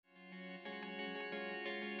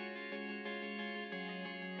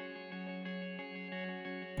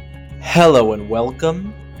Hello and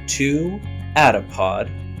welcome to Adapod,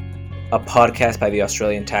 a podcast by the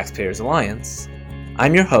Australian Taxpayers Alliance.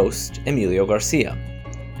 I'm your host, Emilio Garcia.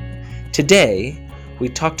 Today, we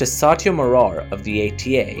talk to Satya Morar of the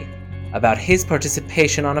ATA about his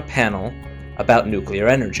participation on a panel about nuclear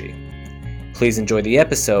energy. Please enjoy the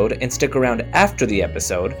episode and stick around after the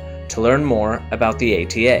episode to learn more about the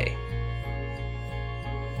ATA.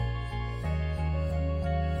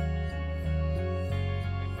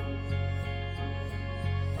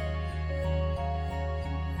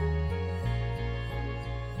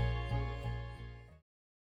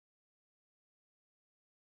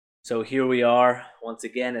 So here we are once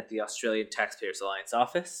again at the Australian Taxpayers Alliance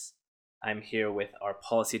office. I'm here with our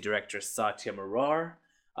policy director, Satya Morar.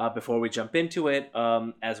 Before we jump into it,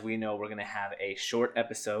 as we know, we're going to have a short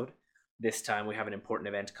episode. This time we have an important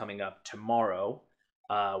event coming up tomorrow,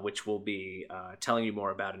 which we'll be telling you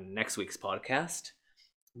more about in next week's podcast.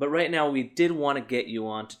 But right now we did want to get you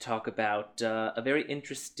on to talk about a very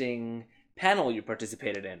interesting panel you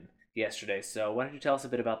participated in yesterday. So why don't you tell us a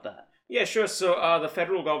bit about that? Yeah, sure. So the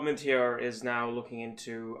federal government here is now looking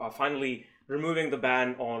into finally removing the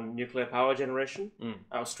ban on nuclear power generation.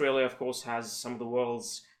 Australia, of course, has some of the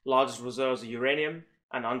world's largest reserves of uranium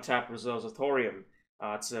and untapped reserves of thorium.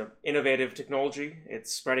 It's an innovative technology.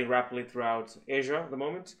 It's spreading rapidly throughout Asia at the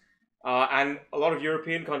moment. And a lot of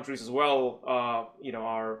European countries as well,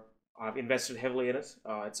 have invested heavily in it.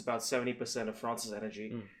 It's about 70% of France's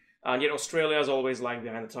energy. And yet Australia is always lagging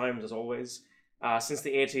behind the times, as always. Since the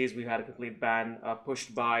 80s, we've had a complete ban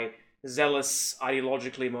pushed by zealous,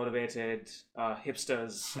 ideologically motivated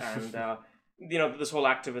hipsters and this whole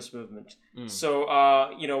activist movement. So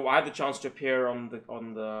I had the chance to appear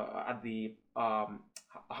at the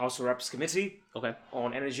House of Reps committee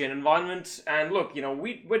on energy and environment. And look,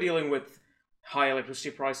 we're dealing with high electricity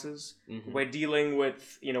prices. We're dealing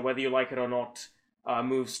with whether you like it or not,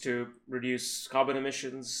 moves to reduce carbon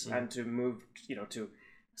emissions and to move to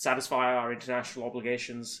satisfy our international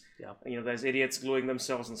obligations. There's idiots gluing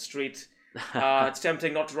themselves on the street. It's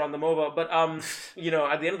tempting not to run them over, but at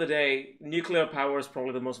the end of the day, nuclear power is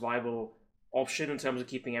probably the most viable option in terms of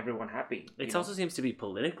keeping everyone happy. It also seems to be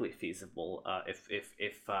politically feasible.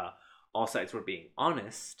 If all sides were being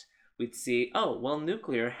honest, we'd see,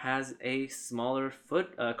 nuclear has a smaller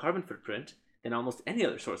carbon footprint than almost any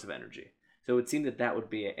other source of energy. So it would seem that would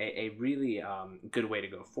be a really good way to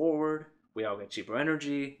go forward. We all get cheaper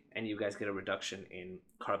energy, and you guys get a reduction in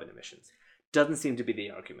carbon emissions. Doesn't seem to be the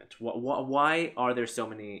argument. Why are there so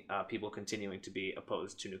many people continuing to be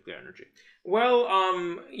opposed to nuclear energy? Well,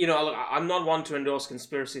 I'm not one to endorse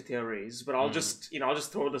conspiracy theories, but I'll just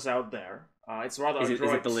throw this out there. It's rather is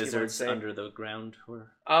it the lizards under the ground?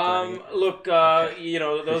 Look,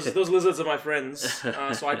 those lizards are my friends,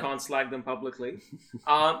 so I can't slag them publicly.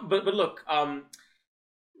 But look,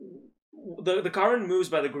 the current moves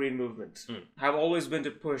by the Green Movement have always been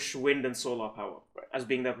to push wind and solar power as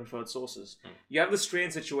being their preferred sources. You have this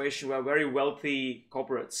strange situation where very wealthy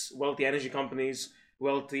corporates, wealthy energy companies,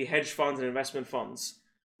 wealthy hedge funds and investment funds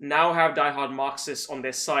now have diehard Marxists on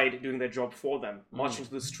their side doing their job for them, marching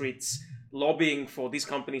through the streets, lobbying for these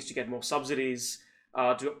companies to get more subsidies,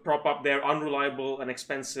 to prop up their unreliable and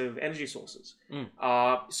expensive energy sources,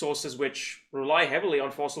 sources which rely heavily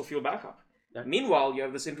on fossil fuel backup. Meanwhile, you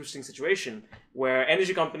have this interesting situation where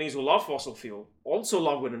energy companies who love fossil fuel also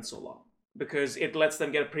love wind and solar because it lets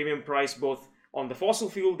them get a premium price both on the fossil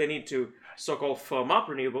fuel they need to so-called firm up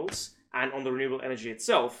renewables and on the renewable energy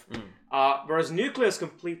itself. Whereas nuclear is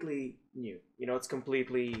completely new. It's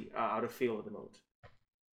completely out of field at the moment.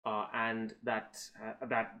 And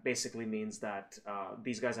that basically means that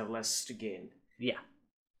these guys have less to gain. Yeah.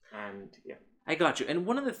 And yeah. I got you. And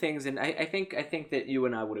one of the things, and I think that you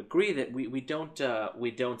and I would agree that we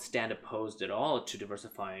don't stand opposed at all to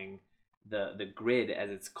diversifying the grid,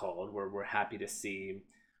 as it's called. We're happy to see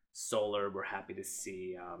solar. We're happy to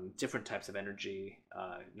see different types of energy,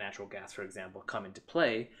 natural gas, for example, come into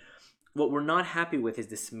play. What we're not happy with is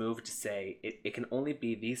this move to say it can only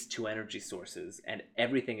be these two energy sources and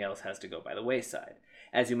everything else has to go by the wayside.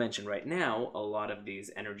 As you mentioned right now, a lot of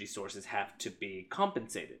these energy sources have to be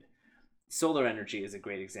compensated. Solar energy is a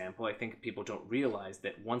great example. I think people don't realize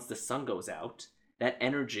that once the sun goes out, that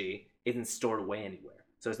energy isn't stored away anywhere.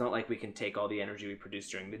 So it's not like we can take all the energy we produce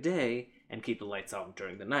during the day and keep the lights on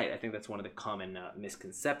during the night. I think that's one of the common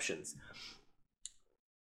misconceptions.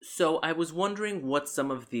 So I was wondering what some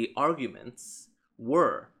of the arguments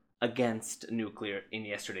were against nuclear in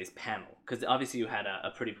yesterday's panel, because obviously you had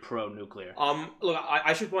a pretty pro-nuclear. Look,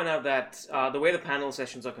 I should point out that the way the panel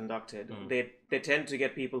sessions are conducted, they tend to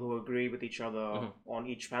get people who agree with each other on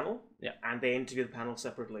each panel, and they interview the panel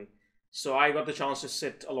separately. So I got the chance to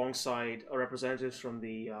sit alongside representatives from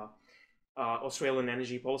the Australian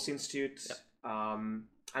Energy Policy Institute, Yep.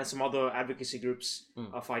 and some other advocacy groups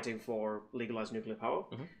fighting for legalized nuclear power.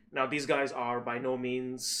 Mm-hmm. Now, these guys are by no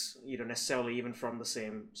means, necessarily even from the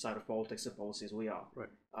same side of politics and policy as we are.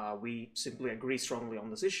 Right. We simply agree strongly on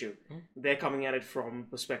this issue. Mm. They're coming at it from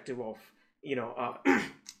perspective of,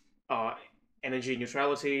 energy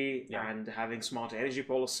neutrality and having smarter energy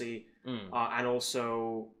policy, and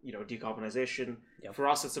also, decarbonization. Yep. For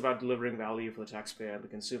us, it's about delivering value for the taxpayer and the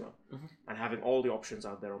consumer, and having all the options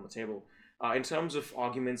out there on the table. In terms of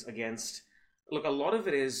arguments against, look, a lot of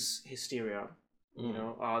it is hysteria.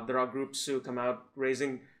 There are groups who come out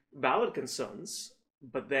raising valid concerns,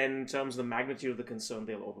 but then in terms of the magnitude of the concern,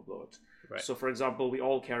 they'll overblow it. Right. So, for example, we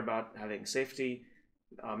all care about having safety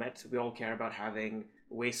met. We all care about having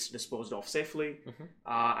waste disposed of safely,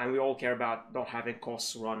 and we all care about not having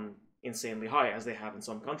costs run insanely high, as they have in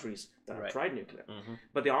some countries that have tried nuclear.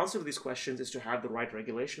 But the answer to these questions is to have the right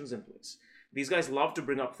regulations in place. These guys love to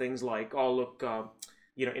bring up things like, oh, look,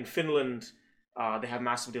 in Finland, they have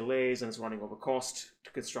massive delays and it's running over cost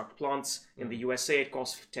to construct plants. In the USA, it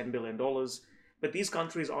costs $10 billion. But these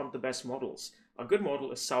countries aren't the best models. A good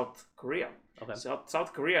model is South Korea. Okay.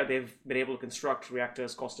 South Korea, they've been able to construct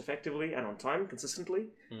reactors cost effectively and on time, consistently.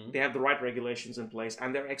 They have the right regulations in place,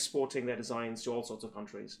 and they're exporting their designs to all sorts of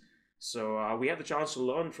countries. So we have the chance to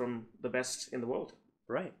learn from the best in the world.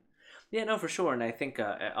 Right. Yeah, no, for sure. And I think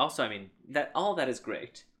also, that all that is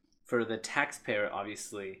great. For the taxpayer,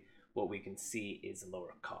 obviously, what we can see is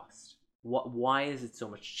lower cost. Why is it so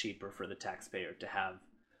much cheaper for the taxpayer to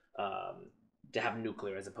have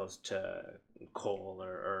nuclear as opposed to coal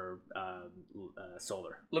or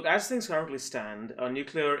solar? Look, as things currently stand,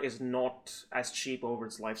 nuclear is not as cheap over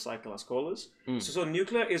its life cycle as coal is. So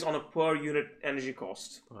nuclear is on a per unit energy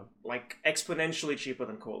cost, like exponentially cheaper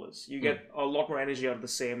than coal is. You get a lot more energy out of the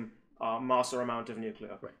same mass or amount of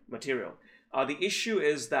nuclear material. The issue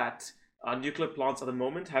is that nuclear plants at the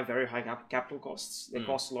moment have very high capital costs. They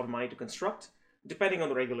cost a lot of money to construct, depending on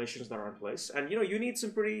the regulations that are in place. And, you need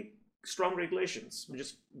some pretty strong regulations,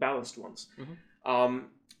 just balanced ones.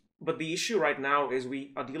 But the issue right now is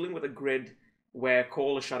we are dealing with a grid where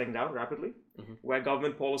coal is shutting down rapidly, where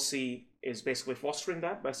government policy is basically fostering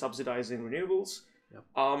that by subsidizing renewables.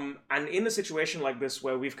 And in a situation like this,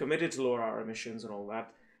 where we've committed to lower our emissions and all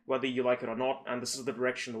that, whether you like it or not, and this is the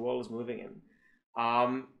direction the world is moving in,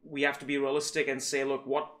 we have to be realistic and say, look,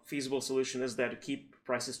 what feasible solution is there to keep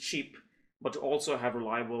prices cheap, but to also have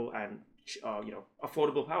reliable and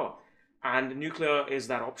affordable power? And nuclear is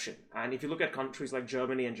that option. And if you look at countries like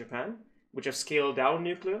Germany and Japan, which have scaled down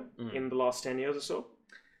nuclear in the last 10 years or so,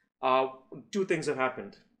 two things have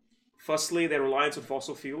happened. Firstly, their reliance on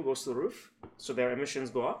fossil fuel goes to the roof, so their emissions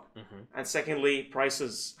go up. And secondly,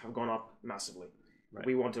 prices have gone up massively.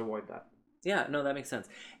 We want to avoid that. Yeah, no, that makes sense.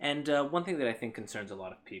 And one thing that I think concerns a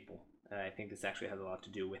lot of people, and I think this actually has a lot to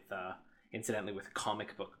do with, incidentally, with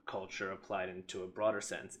comic book culture applied into a broader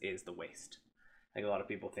sense, is the waste. I think a lot of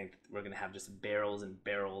people think we're going to have just barrels and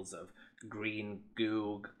barrels of green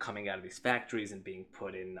goo coming out of these factories and being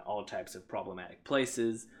put in all types of problematic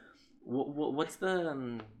places. What's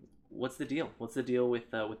the deal? What's the deal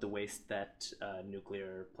with the waste that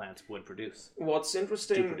nuclear plants would produce? What's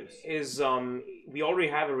interesting is we already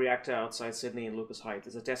have a reactor outside Sydney in Lucas Heights.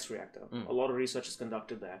 It's a test reactor. A lot of research is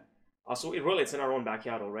conducted there. So it's in our own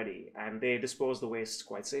backyard already, and they dispose the waste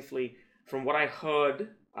quite safely. From what I heard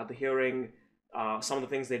at the hearing, some of the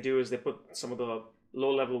things they do is they put some of the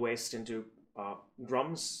low-level waste into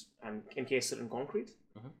drums and encase it in concrete.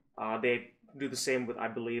 They do the same with, I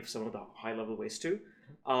believe, some of the high-level waste too.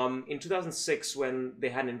 In 2006, when they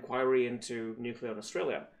had an inquiry into nuclear in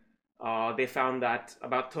Australia, they found that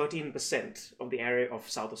about 13% of the area of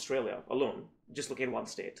South Australia alone, just looking at one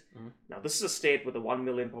state. Now, this is a state with a 1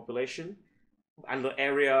 million population, and the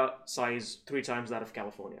area size 3 times that of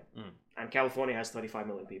California. And California has 35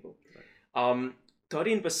 million people.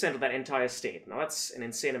 13% of that entire state. Now, that's an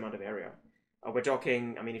insane amount of area. We're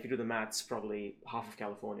talking, if you do the maths, probably half of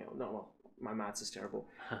California. No, well, my maths is terrible.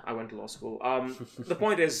 I went to law school. The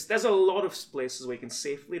point is, there's a lot of places where you can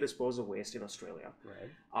safely dispose of waste in Australia,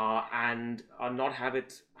 and not have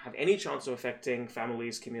it have any chance of affecting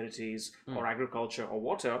families, communities, or agriculture or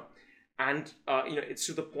water. And it's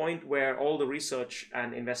to the point where all the research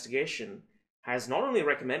and investigation has not only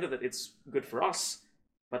recommended that it's good for us,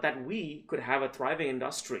 but that we could have a thriving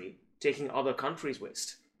industry taking other countries'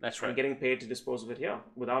 waste. That's right. And getting paid to dispose of it here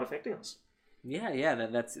without affecting us. Yeah,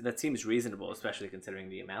 that seems reasonable, especially considering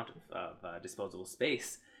the amount of disposable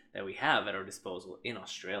space that we have at our disposal in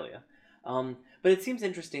Australia. But it seems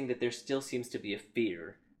interesting that there still seems to be a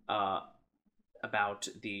fear about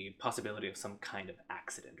the possibility of some kind of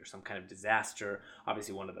accident or some kind of disaster.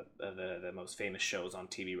 Obviously, one of the most famous shows on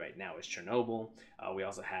TV right now is Chernobyl. We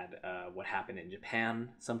also had what happened in Japan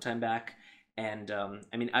some time back. And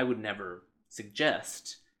I mean, I would never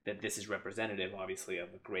suggest that this is representative, obviously,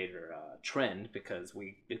 of a greater trend, because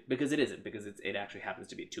it isn't, because it actually happens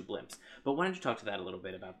to be 2 blimps. But why don't you talk to that a little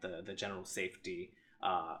bit about the general safety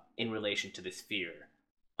in relation to this fear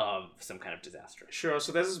of some kind of disaster? Sure.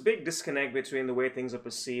 So there's this big disconnect between the way things are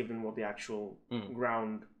perceived and what the actual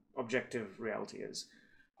ground objective reality is.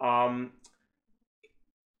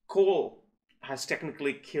 Coal has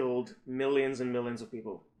technically killed millions and millions of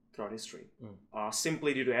people throughout history,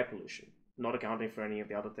 simply due to air pollution, not accounting for any of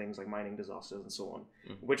the other things like mining disasters and so on,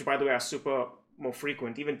 which, by the way, are more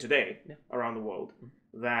frequent even today around the world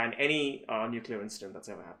than any nuclear incident that's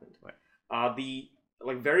ever happened. Right.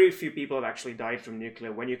 Very few people have actually died from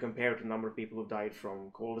nuclear when you compare it to the number of people who've died from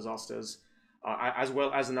coal disasters, as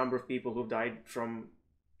well as the number of people who've died from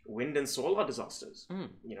wind and solar disasters.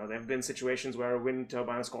 There have been situations where a wind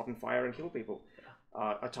turbine has caught on fire and killed people.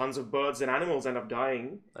 Tons of birds and animals end up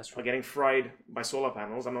dying or getting fried by solar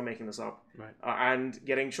panels. I'm not making this up. Right. And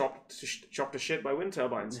getting chopped to shit by wind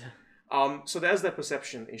turbines. So there's that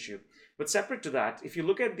perception issue. But separate to that, if you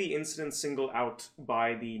look at the incident singled out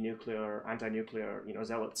by the anti-nuclear,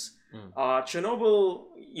 zealots, Chernobyl,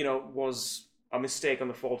 was a mistake on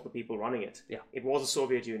the fault of the people running it. Yeah. It was the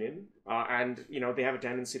Soviet Union, and they have a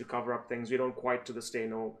tendency to cover up things. We don't quite to this day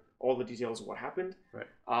know all the details of what happened. Right.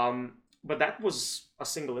 But that was a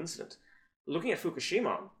single incident. Looking at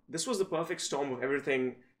Fukushima, this was the perfect storm of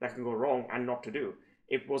everything that can go wrong and not to do.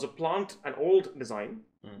 It was an old design,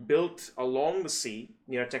 built along the sea,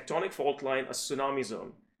 near a tectonic fault line, a tsunami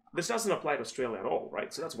zone. This doesn't apply to Australia at all,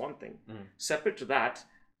 right? So that's one thing. Separate to that,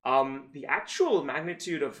 the actual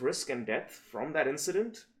magnitude of risk and death from that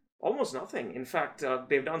incident, almost nothing. In fact,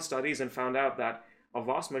 they've done studies and found out that a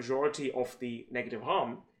vast majority of the negative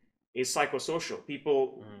harm is psychosocial,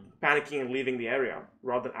 people panicking and leaving the area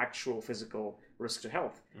rather than actual physical risk to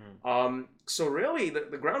health. So really,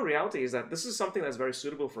 the ground reality is that this is something that's very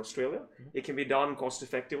suitable for Australia. It can be done cost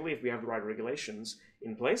effectively if we have the right regulations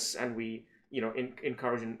in place and we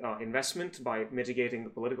encourage investment by mitigating the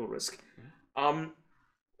political risk. And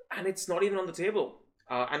it's not even on the table.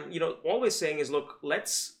 All we're saying is, look,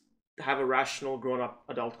 let's have a rational, grown-up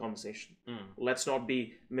adult conversation. Let's not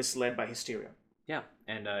be misled by hysteria. Yeah,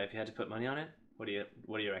 and if you had to put money on it, what do you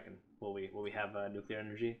reckon? Will we have nuclear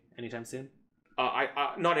energy anytime soon?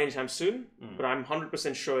 Not anytime soon, but I'm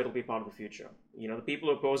 100% sure it'll be part of the future. The people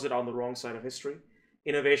who oppose it are on the wrong side of history.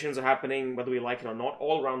 Innovations are happening, whether we like it or not,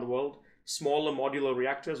 all around the world. Smaller modular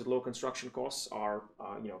reactors with low construction costs are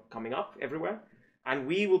coming up everywhere, and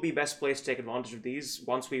we will be best placed to take advantage of these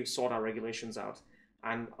once we sort our regulations out.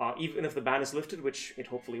 And even if the ban is lifted, which it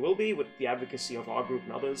hopefully will be, with the advocacy of our group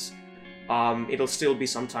and others, it'll still be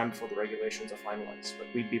some time before the regulations are finalized, but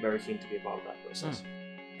we'd be very keen to be a part of that process.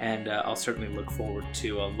 And I'll certainly look forward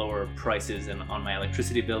to lower prices on my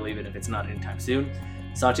electricity bill, even if it's not anytime soon.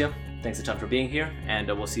 Satya, thanks a ton for being here, and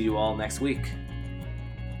we'll see you all next week.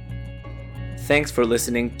 Thanks for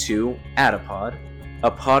listening to Attapod, a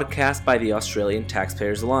podcast by the Australian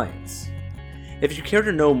Taxpayers Alliance. If you care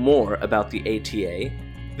to know more about the ATA,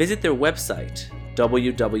 visit their website,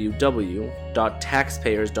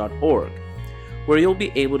 www.taxpayers.org, where you'll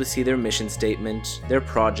be able to see their mission statement, their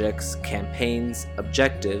projects, campaigns,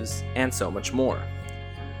 objectives, and so much more.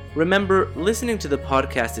 Remember, listening to the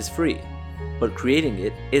podcast is free, but creating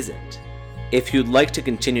it isn't. If you'd like to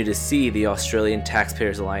continue to see the Australian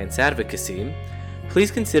Taxpayers Alliance advocacy, please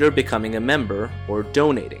consider becoming a member or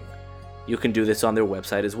donating. You can do this on their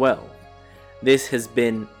website as well. This has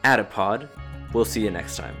been Attapod. We'll see you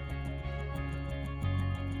next time.